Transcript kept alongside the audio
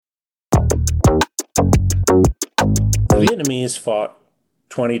The Vietnamese fought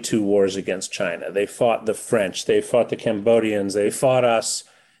 22 wars against China. They fought the French, they fought the Cambodians, they fought us.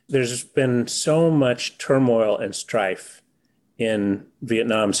 There's been so much turmoil and strife in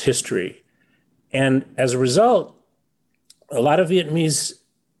Vietnam's history. And as a result, a lot of Vietnamese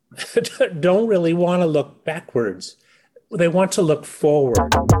don't really want to look backwards. They want to look forward.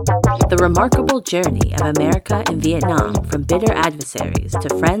 The remarkable journey of America and Vietnam from bitter adversaries to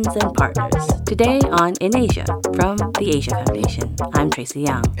friends and partners. Today on In Asia from the Asia Foundation. I'm Tracy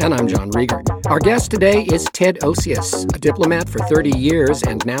Young. And I'm John Rieger. Our guest today is Ted Osius, a diplomat for 30 years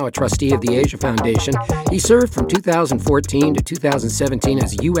and now a trustee of the Asia Foundation. He served from 2014 to 2017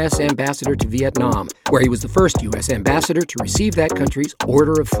 as U.S. Ambassador to Vietnam, where he was the first U.S. Ambassador to receive that country's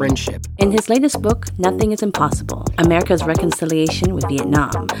Order of Friendship. In his latest book, Nothing is Impossible, America's Reconciliation with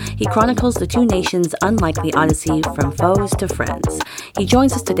Vietnam, he chronicles the two nations' unlikely odyssey from foes to friends. He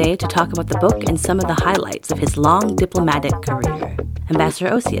joins us today to talk about the book and some of the highlights of his long diplomatic career.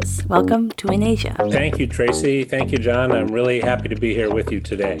 Ambassador Osius, welcome to In Asia. Thank you, Tracy. Thank you, John. I'm really happy to be here with you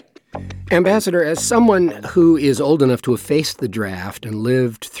today. Ambassador, as someone who is old enough to have faced the draft and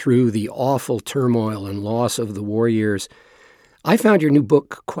lived through the awful turmoil and loss of the war years, I found your new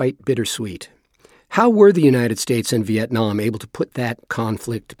book quite bittersweet. How were the United States and Vietnam able to put that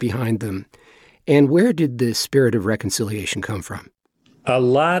conflict behind them? And where did the spirit of reconciliation come from? A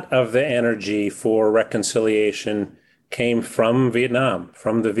lot of the energy for reconciliation came from Vietnam,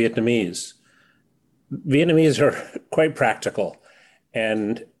 from the Vietnamese. Vietnamese are quite practical.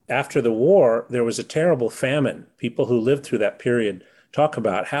 And after the war, there was a terrible famine. People who lived through that period talk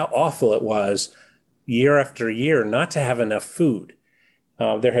about how awful it was year after year not to have enough food.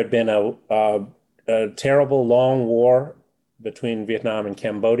 There had been a terrible long war between Vietnam and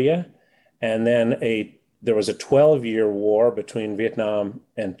Cambodia, and then there was a 12-year war between Vietnam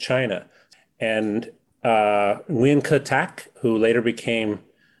and China. And Nguyen Cu Thach, who later became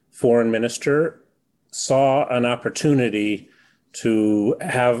foreign minister, saw an opportunity to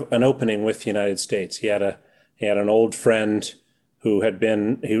have an opening with the United States. He had an old friend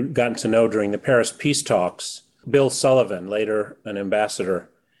he'd gotten to know during the Paris peace talks, Bill Sullivan, later an ambassador.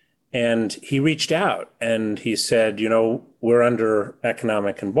 And he reached out and he said, we're under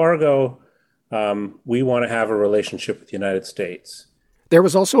economic embargo. We want to have a relationship with the United States. There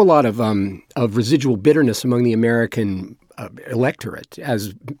was also a lot of residual bitterness among the American electorate,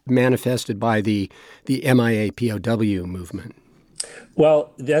 as manifested by the MIA POW movement.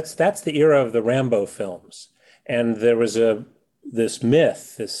 Well, that's the era of the Rambo films. And there was this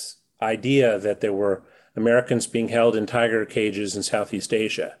myth, this idea that there were Americans being held in tiger cages in Southeast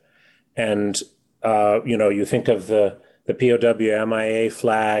Asia. And, you think of the POW MIA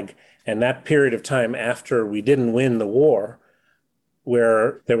flag and that period of time after we didn't win the war,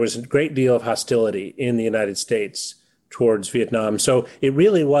 where there was a great deal of hostility in the United States towards Vietnam. So it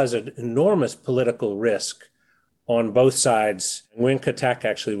really was an enormous political risk on both sides. Nguyen Cu Thach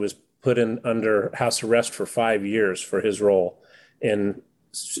actually was put under house arrest for 5 years for his role in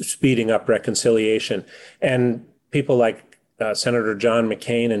speeding up reconciliation. And people like Senator John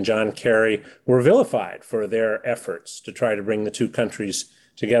McCain and John Kerry were vilified for their efforts to try to bring the two countries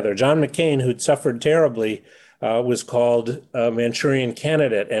together. John McCain, who'd suffered terribly, was called a Manchurian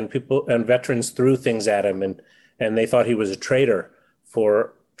candidate, and veterans threw things at him, and they thought he was a traitor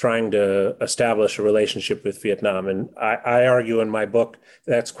for trying to establish a relationship with Vietnam. And I argue in my book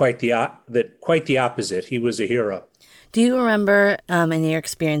that's quite the opposite. He was a hero. Do you remember, in your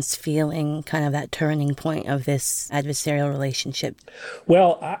experience, feeling kind of that turning point of this adversarial relationship?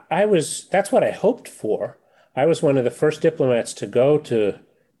 Well, that's what I hoped for. I was one of the first diplomats to go to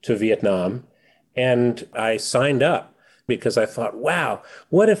Vietnam, and I signed up because I thought, wow,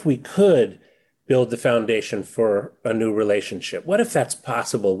 what if we could build the foundation for a new relationship? What if that's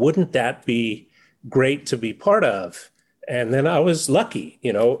possible? Wouldn't that be great to be part of? And then I was lucky,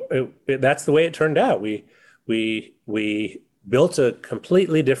 that's the way it turned out. We built a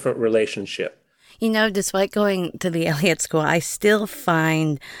completely different relationship. Despite going to the Elliott School, I still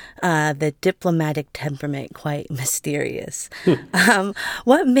find the diplomatic temperament quite mysterious.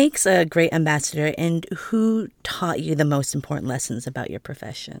 What makes a great ambassador, and who taught you the most important lessons about your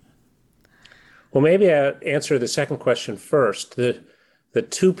profession? Well, maybe I'll answer the second question first. The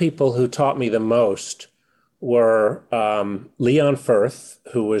two people who taught me the most were Leon Firth,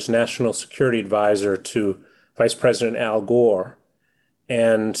 who was National Security Advisor to Vice President Al Gore,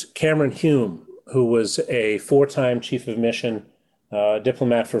 and Cameron Hume, who was a 4-time chief of mission,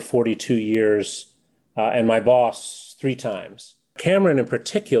 diplomat for 42 years, and my boss 3 times. Cameron in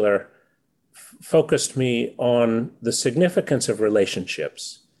particular focused me on the significance of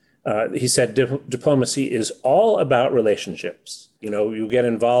relationships. He said diplomacy is all about relationships. You get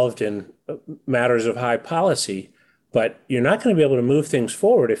involved in matters of high policy, but you're not going to be able to move things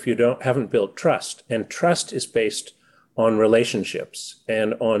forward if you haven't built trust. And trust is based on relationships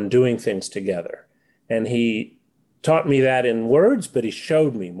and on doing things together. And he taught me that in words, but he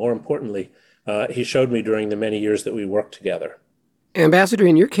showed me, more importantly, he showed me during the many years that we worked together. Ambassador,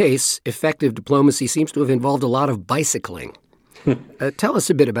 in your case, effective diplomacy seems to have involved a lot of bicycling. Tell us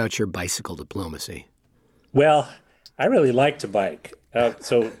a bit about your bicycle diplomacy. Well, I really like to bike.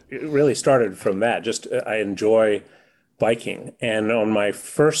 So it really started from that. I enjoy biking. And on my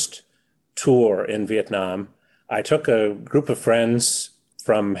first tour in Vietnam, I took a group of friends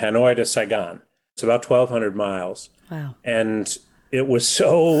from Hanoi to Saigon. It's about 1,200 miles. Wow. And it was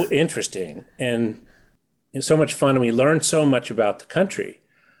so interesting and so much fun. And we learned so much about the country.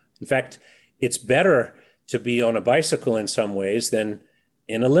 In fact, it's better to be on a bicycle in some ways than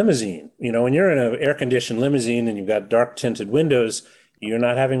in a limousine. When you're in an air-conditioned limousine and you've got dark tinted windows, you're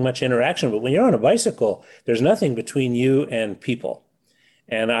not having much interaction. But when you're on a bicycle, there's nothing between you and people.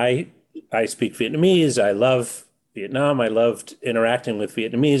 And I speak Vietnamese. I love Vietnam. I loved interacting with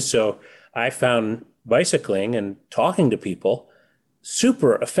Vietnamese. So I found bicycling and talking to people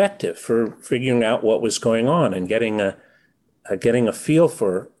super effective for figuring out what was going on and getting a feel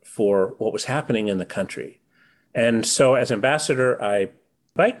for what was happening in the country. And so as ambassador, I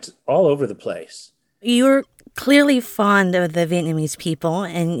biked all over the place. You're clearly fond of the Vietnamese people,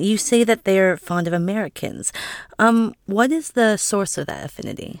 and you say that they're fond of Americans. What is the source of that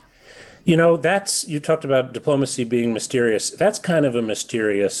affinity? You talked about diplomacy being mysterious. That's kind of a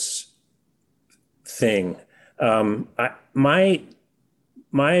mysterious thing.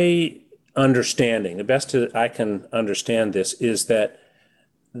 My understanding, the best I can understand this, is that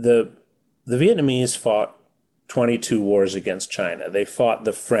the Vietnamese fought 22 wars against China. They fought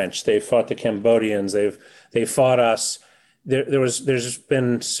the French. They fought the Cambodians. They fought us. There's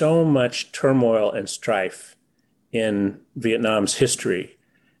been so much turmoil and strife in Vietnam's history,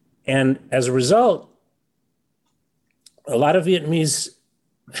 and as a result, a lot of Vietnamese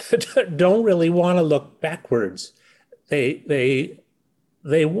don't really want to look backwards. They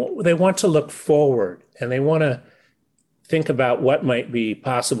want to look forward, and they want to think about what might be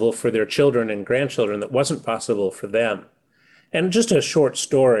possible for their children and grandchildren that wasn't possible for them. And just a short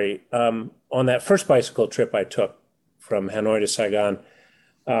story, on that first bicycle trip I took from Hanoi to Saigon,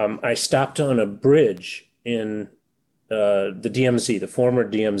 I stopped on a bridge in the DMZ, the former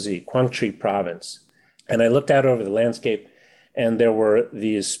DMZ, Quang Tri province. And I looked out over the landscape, and there were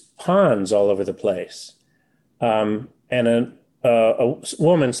these ponds all over the place. And a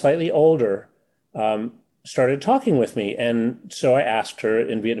woman slightly older started talking with me. And so I asked her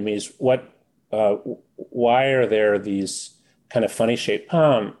in Vietnamese, why are there these kind of funny shaped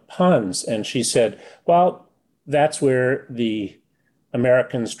ponds? And she said, well, that's where the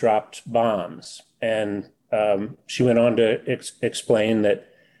Americans dropped bombs. And she went on to explain that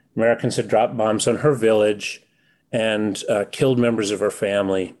Americans had dropped bombs on her village and killed members of her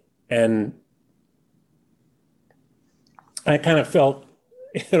family. And I kind of felt,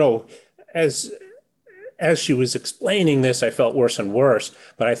 as she was explaining this, I felt worse and worse.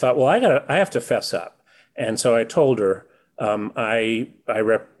 But I thought, well, I have to fess up. And so I told her, I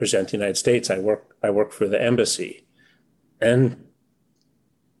represent the United States. I work for the embassy. And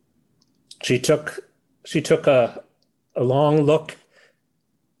she took a long look,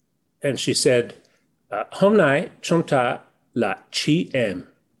 and she said, "Hôm nay chúng ta là chị em."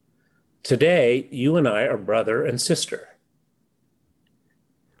 Today, you and I are brother and sister.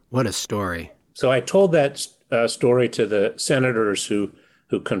 What a story. So I told that story to the senators who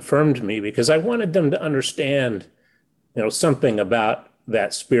confirmed me, because I wanted them to understand, something about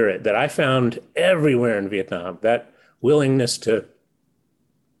that spirit that I found everywhere in Vietnam, that willingness to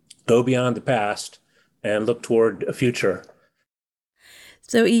go beyond the past and look toward a future.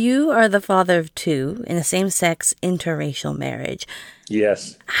 So you are the father of two in a same-sex interracial marriage.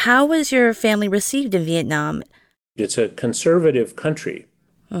 Yes. How was your family received in Vietnam? It's a conservative country.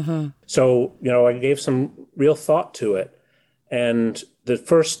 Mm-hmm. So, I gave some real thought to it. And the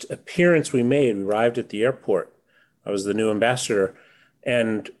first appearance we made, we arrived at the airport. I was the new ambassador,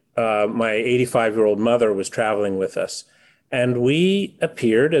 and my 85-year-old mother was traveling with us. And we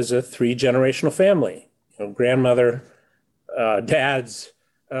appeared as a 3-generational family, grandmother, dads,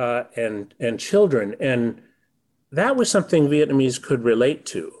 and children. And that was something Vietnamese could relate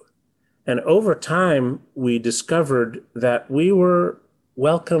to. And over time, we discovered that we were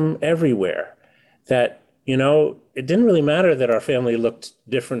welcome everywhere, that, it didn't really matter that our family looked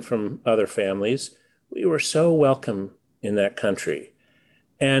different from other families. We were so welcome in that country.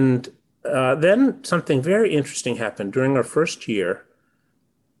 And then something very interesting happened. During our first year,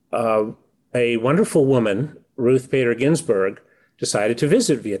 a wonderful woman, Ruth Bader Ginsburg, decided to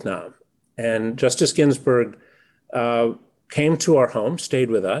visit Vietnam. And Justice Ginsburg came to our home, stayed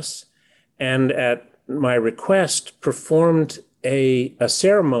with us, and at my request performed a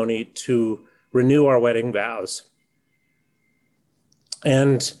ceremony to renew our wedding vows.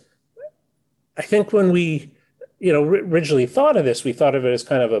 And I think when we, originally thought of this, we thought of it as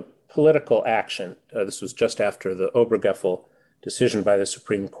kind of a political action. This was just after the Obergefell decision by the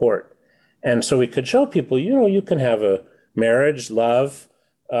Supreme Court. And so we could show people, you can have a marriage, love,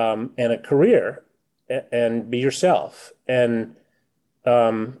 and a career and be yourself. And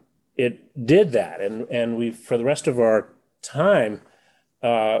it did that. And we, for the rest of our time,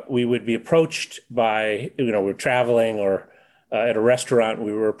 we would be approached by, we're traveling or at a restaurant,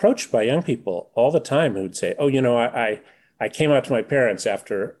 we were approached by young people all the time who would say, oh, I came out to my parents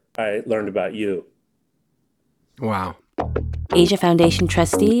after I learned about you. Wow. Asia Foundation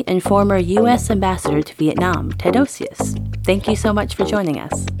trustee and former U.S. ambassador to Vietnam, Ted Osius. Thank you so much for joining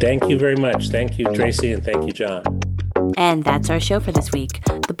us. Thank you very much. Thank you, Tracy, and thank you, John. And that's our show for this week.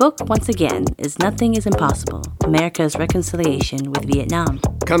 The book, once again, is Nothing is Impossible, America's Reconciliation with Vietnam.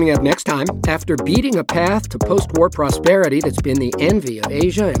 Coming up next time, after beating a path to post-war prosperity that's been the envy of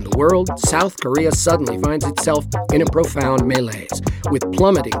Asia and the world, South Korea suddenly finds itself in a profound malaise, with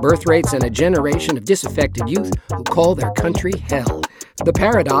plummeting birth rates and a generation of disaffected youth who call their country hell. The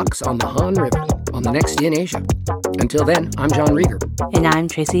Paradox on the Han River, on the next In Asia. Until then, I'm John Rieger. And I'm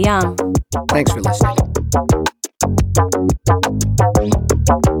Tracy Young. Thanks for listening.